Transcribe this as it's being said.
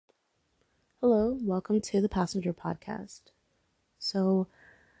Hello, welcome to the Passenger Podcast. So,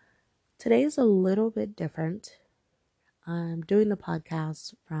 today is a little bit different. I'm doing the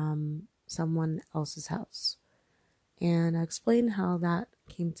podcast from someone else's house, and I explained how that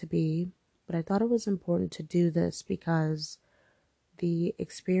came to be, but I thought it was important to do this because the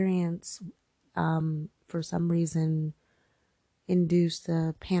experience, for some reason, induced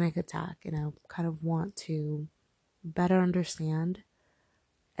a panic attack, and I kind of want to better understand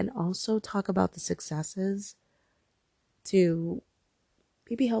and also talk about the successes to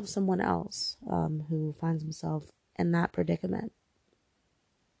maybe help someone else who finds himself in that predicament.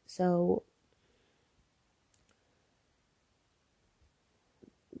 So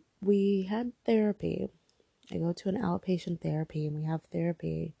we had therapy. I go to an outpatient therapy and we have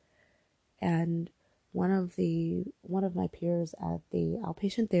therapy. And one of my peers at the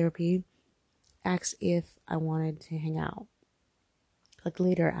outpatient therapy asked if I wanted to hang out, like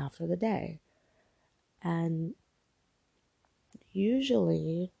later after the day. And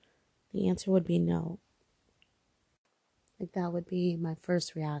usually the answer would be no. Like that would be my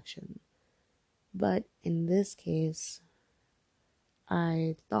first reaction. But in this case,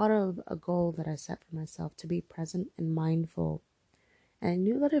 I thought of a goal that I set for myself to be present and mindful. And I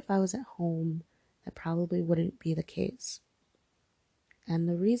knew that if I was at home, that probably wouldn't be the case. And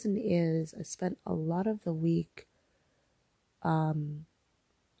the reason is I spent a lot of the week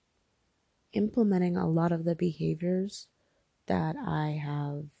implementing a lot of the behaviors that I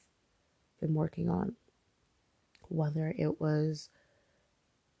have been working on. Whether it was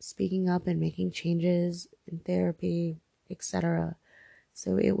speaking up and making changes in therapy, etc.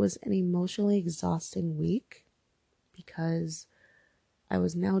 So it was an emotionally exhausting week because I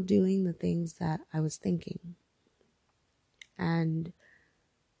was now doing the things that I was thinking. And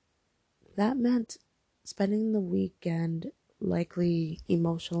that meant spending the weekend likely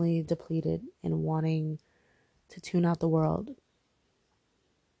emotionally depleted and wanting to tune out the world.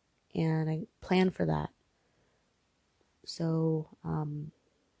 And I planned for that. So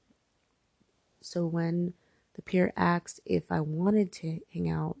when the peer asked if I wanted to hang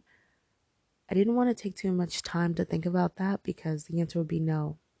out, I didn't want to take too much time to think about that because the answer would be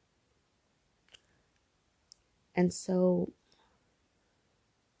no. And so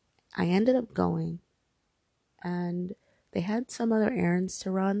I ended up going, and they had some other errands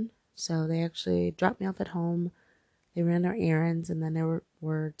to run. So they actually dropped me off at home. They ran their errands, and then they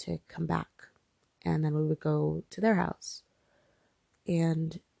were to come back. And then we would go to their house.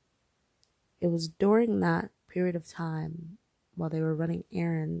 And it was during that period of time, while they were running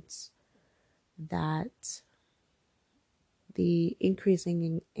errands, that the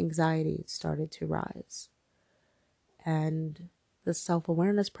increasing anxiety started to rise. And the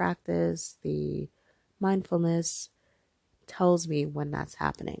self-awareness practice, the mindfulness tells me when that's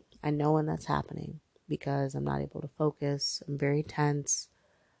happening. I know when that's happening because I'm not able to focus. I'm very tense.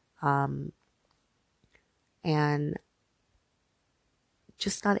 And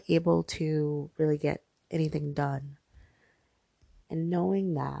just not able to really get anything done. And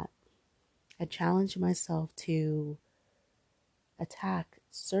knowing that, I challenged myself to attack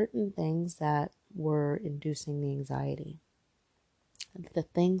certain things that were inducing the anxiety, the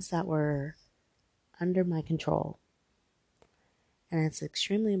things that were under my control. And it's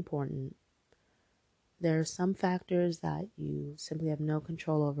extremely important. There are some factors that you simply have no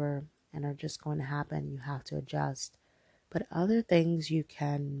control over and are just going to happen. You have to adjust. But other things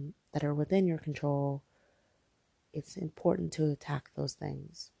that are within your control, it's important to attack those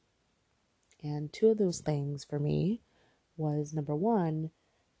things. And two of those things for me was, number one,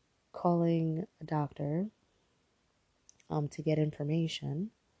 calling a doctor to get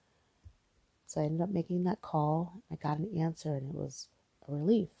information. So I ended up making that call. I got an answer and it was a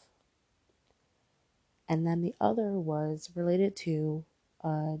relief. And then the other was related to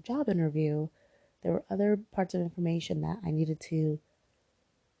a job interview. There were other parts of information that I needed to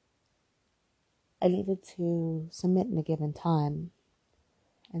submit in a given time.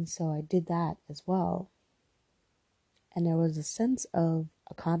 And so I did that as well. And there was a sense of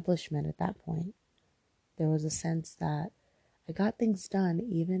accomplishment at that point. There was a sense that I got things done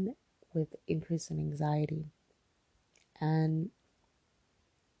even with increase in anxiety. And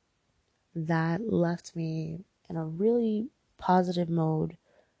that left me in a really positive mode,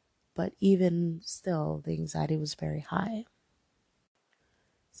 but even still, the anxiety was very high.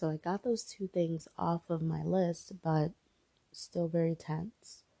 So I got those two things off of my list, but still very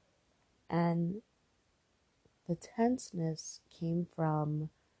tense. And the tenseness came from,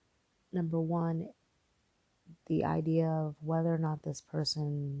 number one, the idea of whether or not this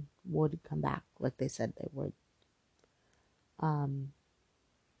person would come back like they said they would.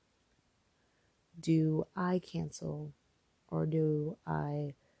 do I cancel or do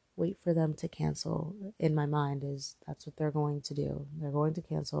I wait for them to cancel? In my mind is that's what they're going to do. They're going to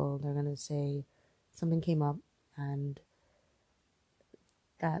cancel. They're going to say something came up, and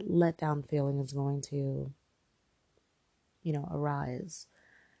that letdown feeling is going to, arise.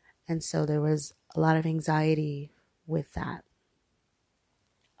 And so there was a lot of anxiety with that.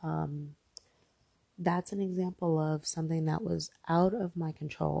 That's an example of something that was out of my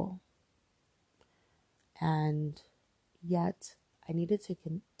control, and yet I needed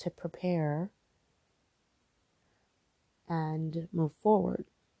to prepare and move forward.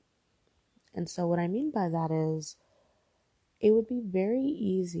 And so what I mean by that is it would be very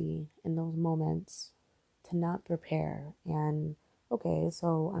easy in those moments to not prepare and, okay,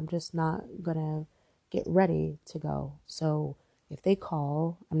 so I'm just not gonna get ready to go. So if they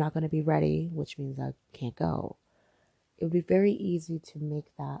call, I'm not gonna be ready, which means I can't go. It would be very easy to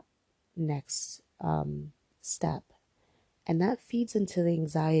make that next step. And that feeds into the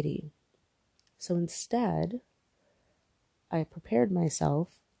anxiety. So instead, I prepared myself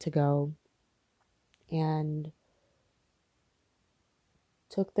to go and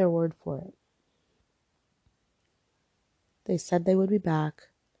took their word for it. They said they would be back.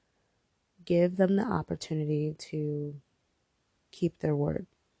 Give them the opportunity to keep their word.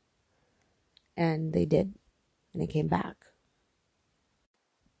 And they did. And they came back.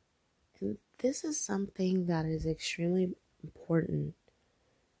 And this is something that is extremely important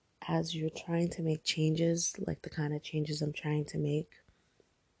as you're trying to make changes, like the kind of changes I'm trying to make.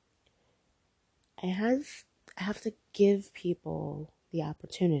 I have to give people the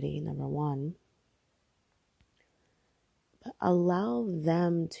opportunity, number one, but allow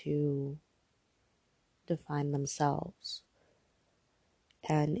them to define themselves.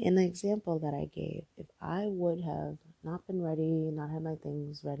 And in the example that I gave, if I would have not been ready, not had my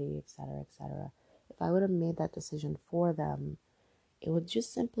things ready, etc., if I would have made that decision for them, it would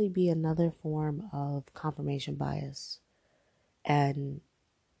just simply be another form of confirmation bias and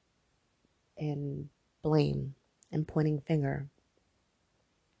blame and pointing finger.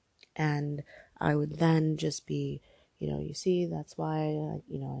 And I would then just be, you see, that's why,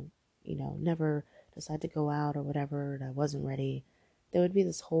 never decide to go out or whatever, and I wasn't ready. There would be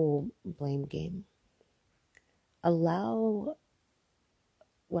this whole blame game. What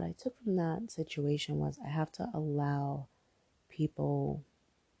I took from that situation was I have to allow people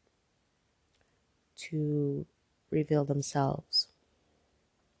to reveal themselves.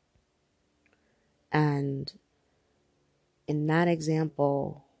 And in that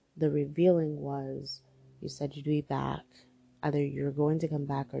example, the revealing was, you said you'd be back. Either you're going to come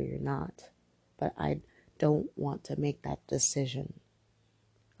back or you're not. But I don't want to make that decision.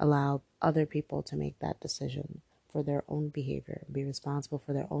 Allow other people to make that decision for their own behavior. Be responsible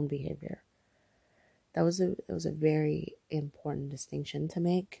for their own behavior. That was a very important distinction to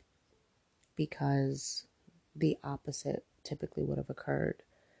make, because the opposite typically would have occurred.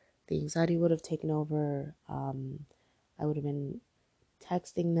 The anxiety would have taken over. I would have been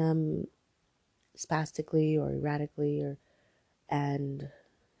texting them spastically or erratically, and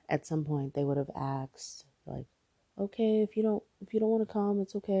at some point they would have asked, like, okay, if you don't want to come,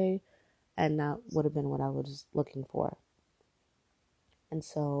 it's okay. And that would have been what I was looking for. And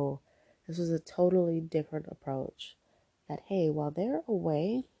so this was a totally different approach, that hey, while they're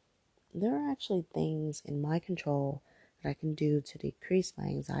away, there are actually things in my control that I can do to decrease my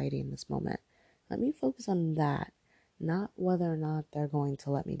anxiety in this moment. Let me focus on that, not whether or not they're going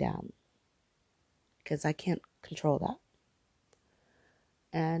to let me down, because I can't control that.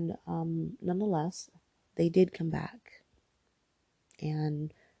 And nonetheless, they did come back,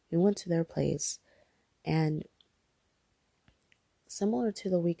 and we went to their place. And similar to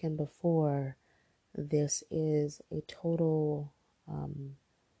the weekend before, this is a total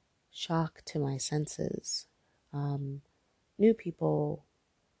shock to my senses. New people,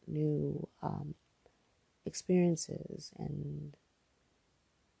 new experiences, and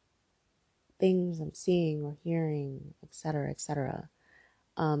things I'm seeing or hearing, etc., etc.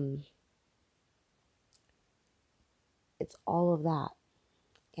 It's all of that.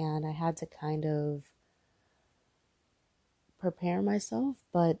 And I had to kind of prepare myself,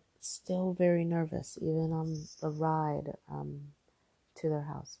 but still very nervous, even on the ride to their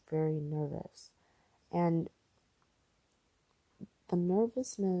house. Very nervous. And the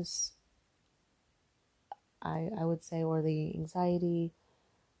nervousness, I would say, or the anxiety,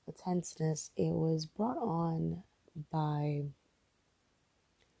 the tenseness, it was brought on by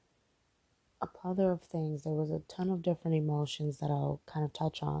a plethora of things. There was a ton of different emotions that I'll kind of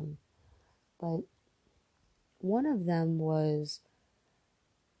touch on. But one of them was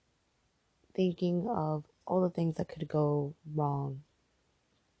thinking of all the things that could go wrong.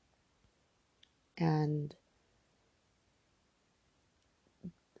 And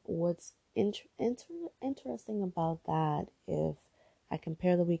what's interesting about that, if I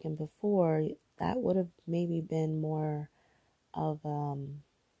compare the weekend before, that would have maybe been more of a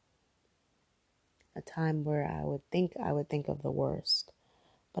time where I would think of the worst.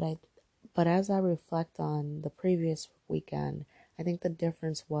 But but as I reflect on the previous weekend, I think the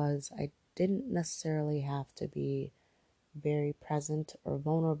difference was I didn't necessarily have to be very present or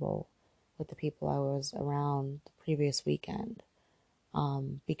vulnerable with the people I was around the previous weekend,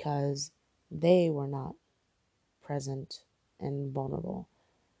 because they were not present and vulnerable.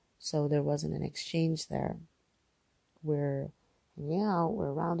 So there wasn't an exchange there. We're hanging out,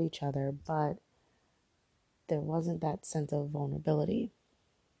 we're around each other, but there wasn't that sense of vulnerability.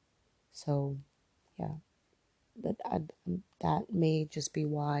 So yeah, that may just be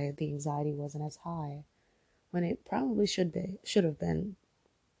why the anxiety wasn't as high when it probably should have been.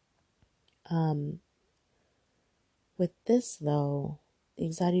 Um, with this though, the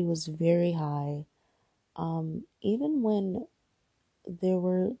anxiety was very high. Even when there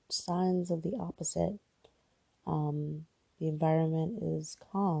were signs of the opposite. The environment is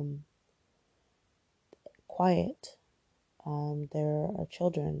calm, quiet. There are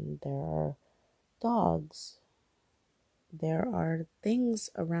children, there are dogs, there are things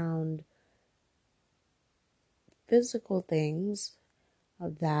around, physical things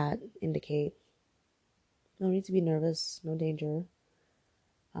that indicate no need to be nervous, no danger.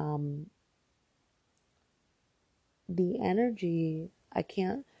 Um, the energy, I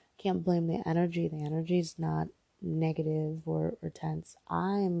can't blame the energy. The energy is not negative or tense.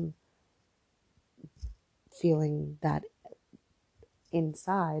 I'm feeling that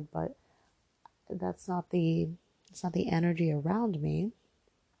inside, but that's not the it's not the energy around me.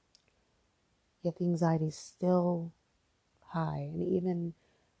 Yet the anxiety is still high, and even,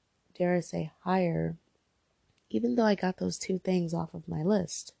 dare I say, higher, even though I got those two things off of my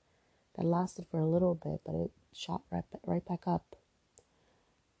list. That lasted for a little bit, but it shot right back up.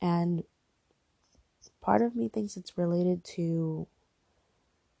 And part of me thinks it's related to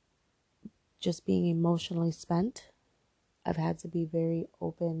just being emotionally spent. I've had to be very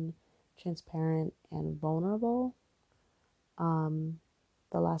open, transparent, and vulnerable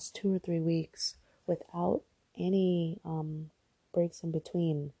the last 2 or 3 weeks without any breaks in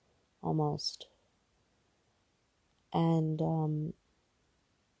between, almost. And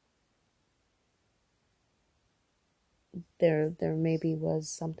there maybe was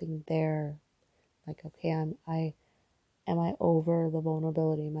something there, like, okay, am I over the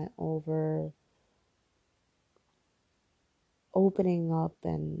vulnerability? Am I over opening up,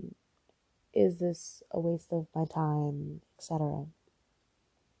 and is this a waste of my time, etc.?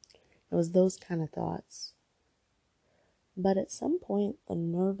 It was those kind of thoughts. But at some point, the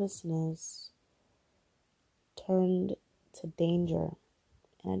nervousness turned to danger.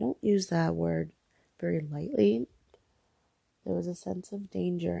 And I don't use that word very lightly. There was a sense of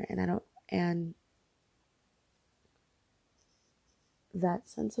danger, and that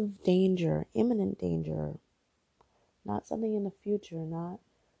sense of danger, imminent danger, not something in the future, not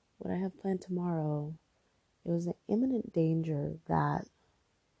what I have planned tomorrow. It was an imminent danger that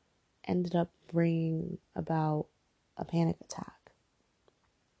ended up bringing about a panic attack.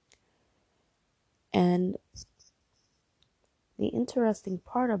 And the interesting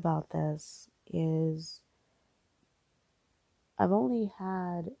part about this is I've only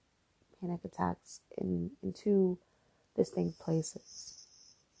had panic attacks in two distinct places: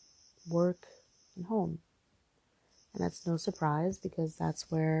 work and home. And that's no surprise, because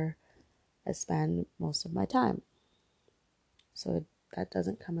that's where I spend most of my time. So that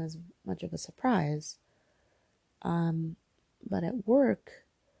doesn't come as much of a surprise. But at work,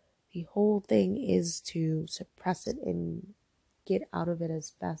 the whole thing is to suppress it and get out of it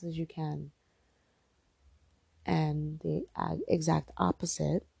as fast as you can. And the exact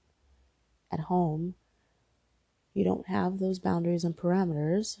opposite, at home, you don't have those boundaries and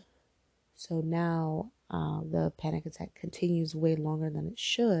parameters. So now the panic attack continues way longer than it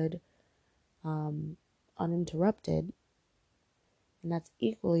should, uninterrupted. And that's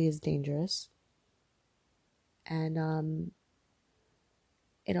equally as dangerous. And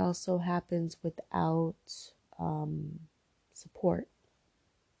it also happens without support.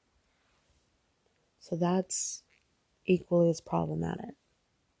 So that's equally as problematic.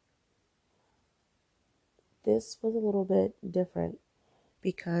 This was a little bit different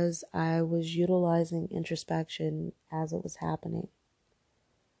because I was utilizing introspection as it was happening.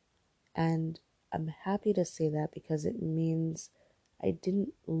 And I'm happy to say that, because it means I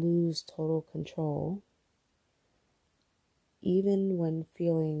didn't lose total control, even when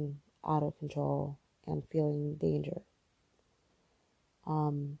feeling out of control and feeling danger.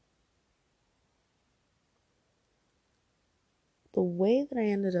 The way that I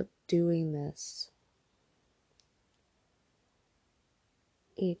ended up doing this,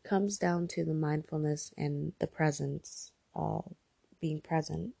 it comes down to the mindfulness and the presence, being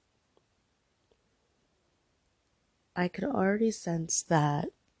present. I could already sense that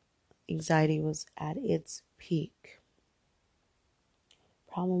anxiety was at its peak.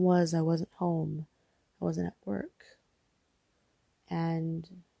 Problem was, I wasn't home, I wasn't at work, and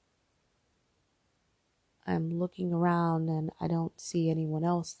I'm looking around and I don't see anyone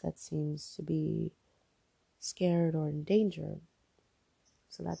else that seems to be scared or in danger.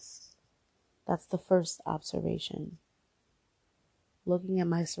 So that's the first observation. Looking at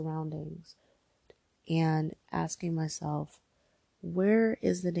my surroundings and asking myself, where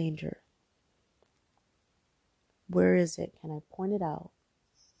is the danger? Where is it? Can I point it out?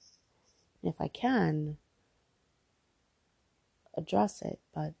 And if I can, address it,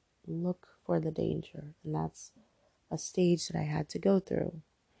 but look for the danger. And that's a stage that I had to go through.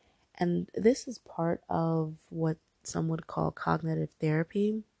 And this is part of what some would call cognitive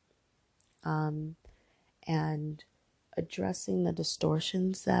therapy, and addressing the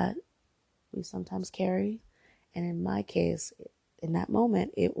distortions that we sometimes carry. And in my case, in that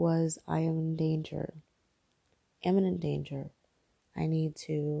moment, it was, I am in danger, imminent danger. I need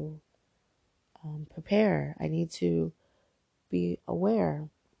to prepare. I need to be aware,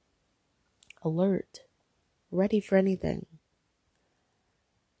 alert, ready for anything.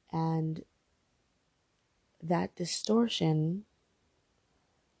 And that distortion,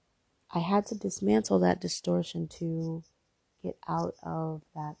 I had to dismantle that distortion to get out of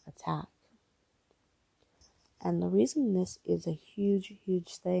that attack. And the reason this is a huge,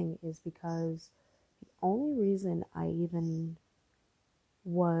 huge thing is because the only reason I even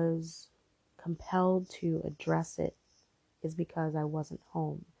was compelled to address it is because I wasn't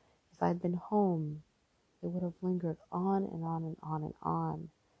home. If I'd been home, it would have lingered on and on and on and on,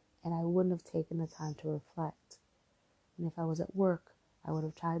 and I wouldn't have taken the time to reflect. And if I was at work, I would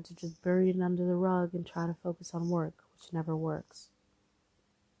have tried to just bury it under the rug and try to focus on work, which never works.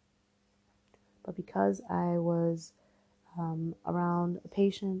 But because I was around a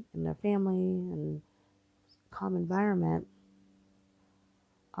patient and their family and calm environment,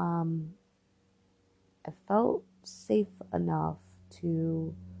 I felt safe enough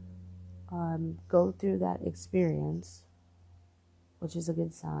to go through that experience, which is a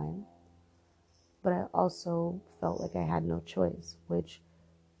good sign. But I also felt like I had no choice, which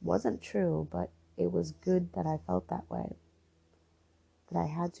wasn't true, but it was good that I felt that way. That I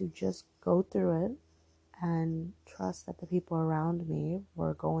had to just go through it and trust that the people around me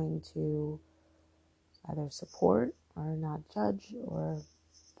were going to either support or not judge or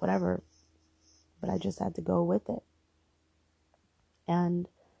whatever. But I just had to go with it and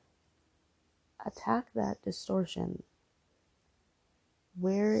attack that distortion.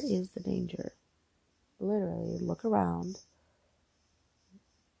 Where is the danger? Literally look around.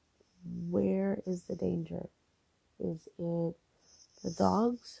 Where is the danger? Is it the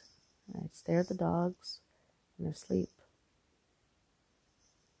dogs? And I stare at the dogs and they're asleep.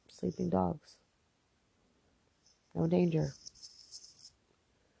 Sleeping dogs. No danger.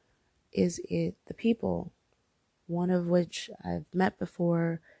 Is it the people? One of which I've met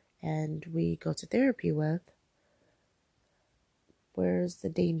before and we go to therapy with. Where's the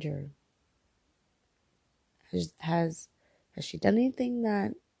danger? Has she done anything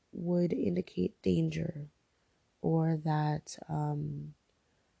that would indicate danger or that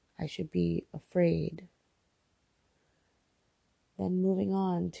I should be afraid? Then moving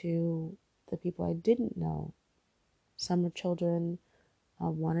on to the people I didn't know. Some are children,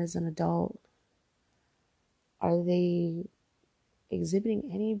 one is an adult. Are they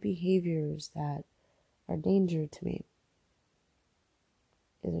exhibiting any behaviors that are danger to me?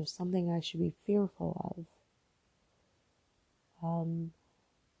 Is there something I should be fearful of?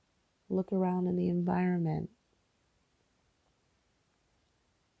 Look around in the environment.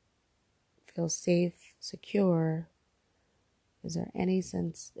 Feel safe, secure. Is there any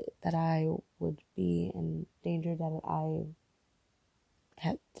sense that I would be in danger, did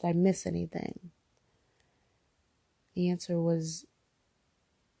I miss anything? The answer was,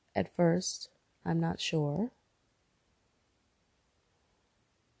 at first, I'm not sure.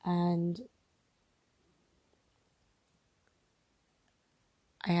 And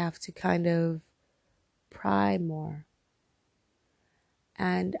I have to kind of pry more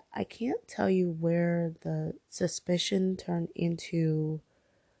And I can't tell you where the suspicion turned into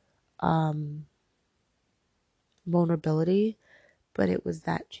vulnerability, but it was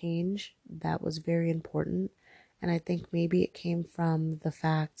that change that was very important. And I think maybe it came from the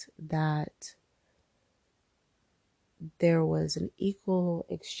fact that there was an equal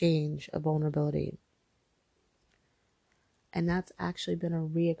exchange of vulnerability. And that's actually been a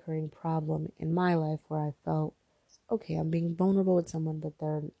reoccurring problem in my life where I felt, okay, I'm being vulnerable with someone, but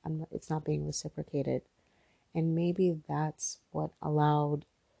it's not being reciprocated. And maybe that's what allowed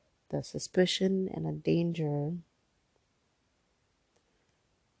the suspicion and a danger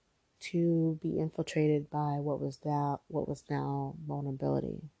to be infiltrated by what was now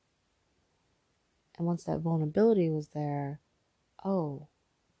vulnerability. And once that vulnerability was there, oh,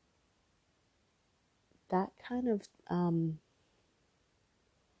 that kind of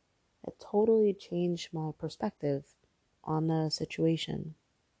it totally changed my perspective on the situation.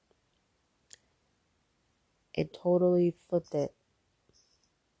 It totally flipped it.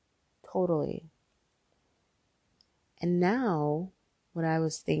 Totally. And now, what I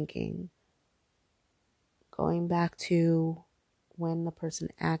was thinking, going back to when the person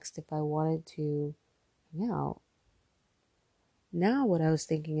asked if I wanted to hang out, now what I was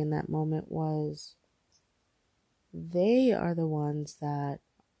thinking in that moment was they are the ones that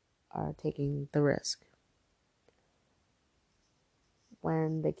are taking the risk.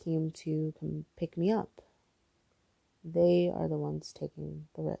 When they came to come pick me up, they are the ones taking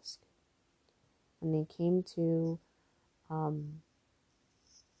the risk. When they came to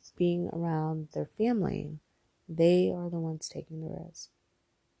being around their family, they are the ones taking the risk.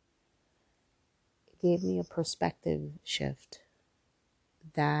 It gave me a perspective shift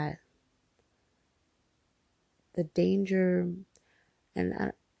that the danger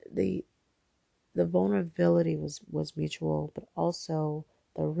and the vulnerability was mutual, but also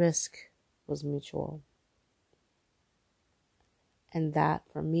the risk was mutual. And that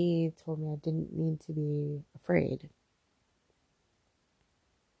for me told me I didn't need to be afraid.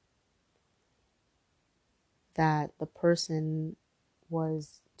 That the person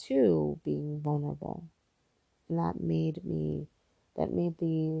was too being vulnerable. And that made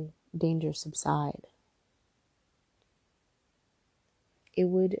the danger subside.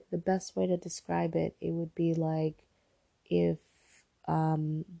 The best way to describe it, it would be like if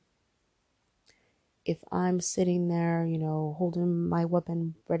um if I'm sitting there, holding my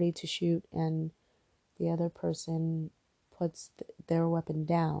weapon ready to shoot, and the other person puts their weapon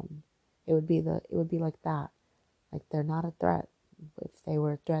down, it would be like that. Like they're not a threat. If they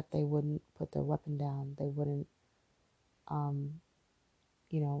were a threat, they wouldn't put their weapon down. They wouldn't, um,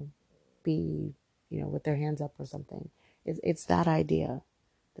 you know, be, with their hands up or something. It's that idea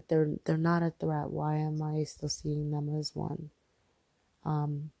that they're not a threat. Why am I still seeing them as one?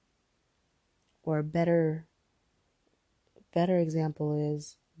 Or a better example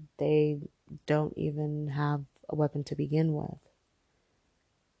is they don't even have a weapon to begin with.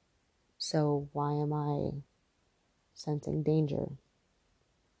 So why am I sensing danger?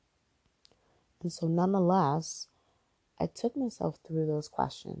 And so nonetheless, I took myself through those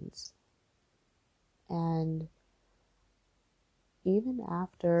questions. And even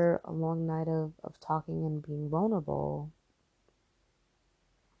after a long night of talking and being vulnerable,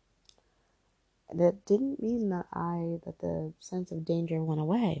 that didn't mean that the sense of danger went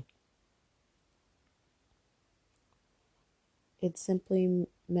away. It simply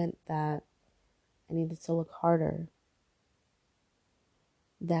meant that I needed to look harder.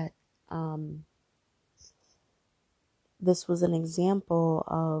 That this was an example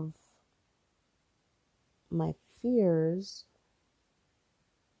of my fears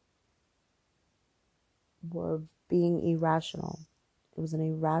were being irrational. It was an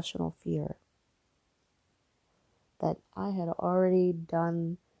irrational fear. That I had already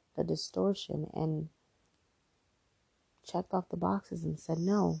done the distortion and checked off the boxes and said,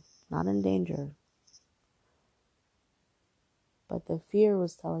 no, not in danger. But the fear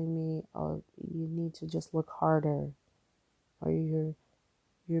was telling me, oh, you need to just look harder, or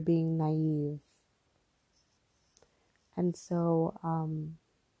you're being naive. And so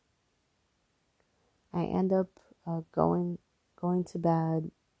I end up going to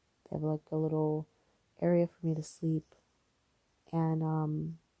bed. They have like a little area for me to sleep,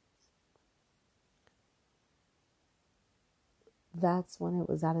 and that's when it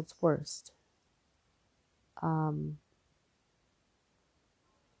was at its worst.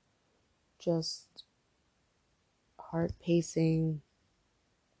 Just heart pacing,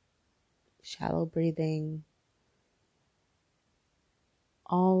 shallow breathing,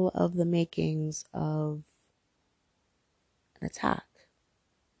 all of the makings of an attack.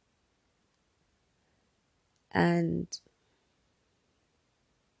 And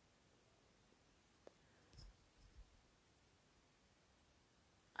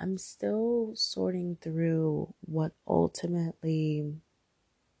I'm still sorting through what ultimately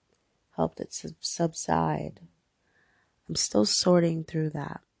helped it subside. I'm still sorting through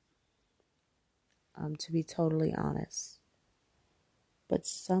that, to be totally honest. But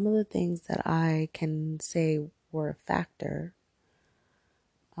some of the things that I can say were a factor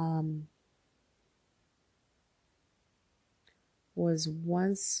was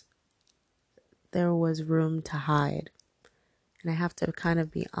once there was room to hide. And I have to kind of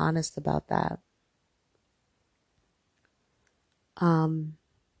be honest about that.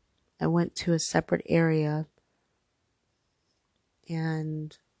 I went to a separate area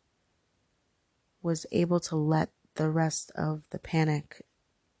and was able to let the rest of the panic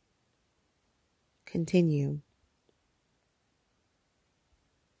continue.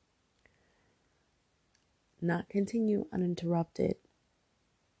 Not continue uninterrupted,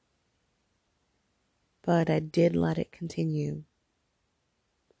 but I did let it continue.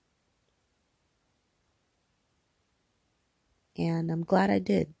 And I'm glad I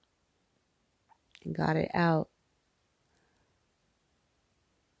did and got it out.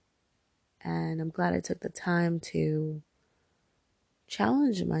 And I'm glad I took the time to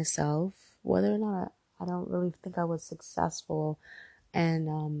challenge myself, whether or not I don't really think I was successful.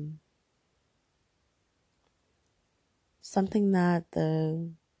 And something that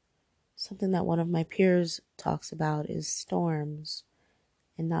one of my peers talks about is storms,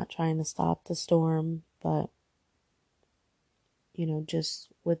 and not trying to stop the storm, but just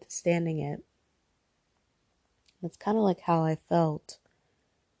withstanding it. That's kind of like how I felt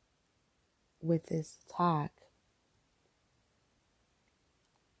with this attack.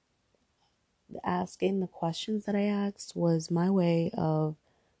 Asking the questions that I asked was my way of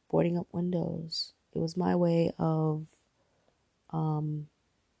boarding up windows. It was my way of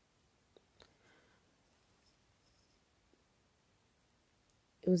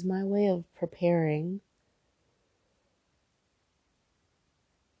preparing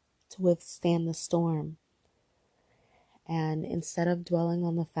to withstand the storm. And instead of dwelling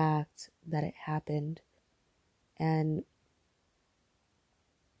on the fact that it happened and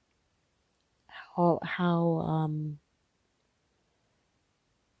how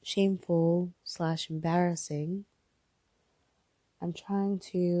shameful / embarrassing, I'm trying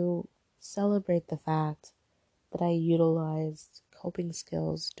to celebrate the fact that I utilized coping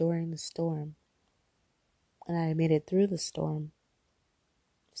skills during the storm, and I made it through the storm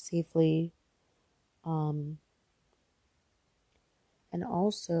safely. And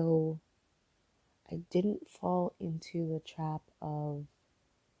also, I didn't fall into the trap of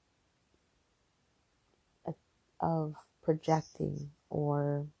projecting,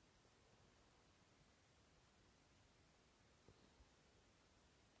 or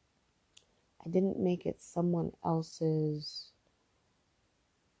I didn't make it someone else's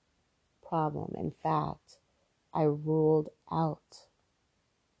problem. In fact, I ruled out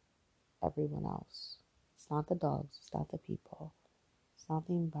everyone else. It's not the dogs, it's not the people, it's not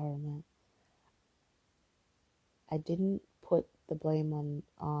the environment. I didn't put the blame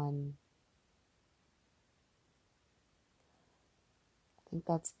on I think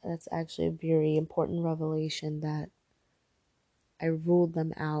that's actually a very important revelation, that I ruled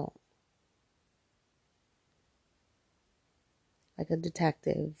them out like a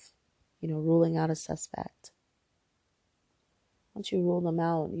detective, ruling out a suspect. Once you rule them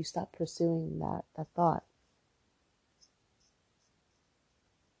out, you stop pursuing that thought.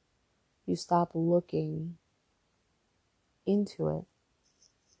 You stop looking into it.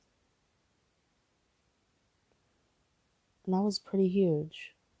 And that was pretty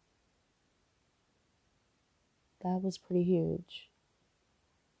huge. That was pretty huge.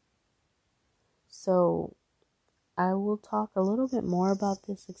 So I will talk a little bit more about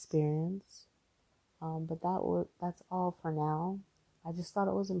this experience, but that's all for now. I just thought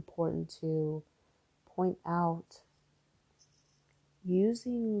it was important to point out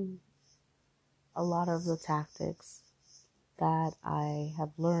using a lot of the tactics that I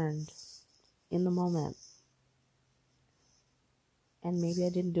have learned in the moment. And maybe I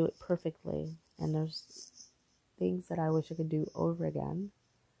didn't do it perfectly, and there's things that I wish I could do over again,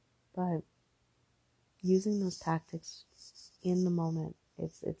 but using those tactics in the moment,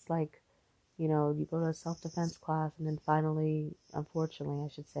 it's like, you go to a self-defense class, and then finally, unfortunately I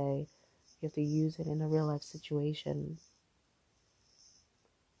should say, you have to use it in a real life situation.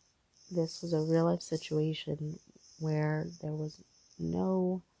 This was a real life situation where there was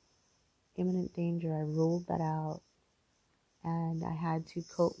no imminent danger. I ruled that out, and I had to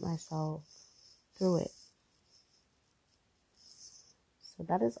cope myself through it. So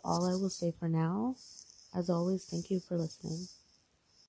that is all I will say for now. As always, thank you for listening.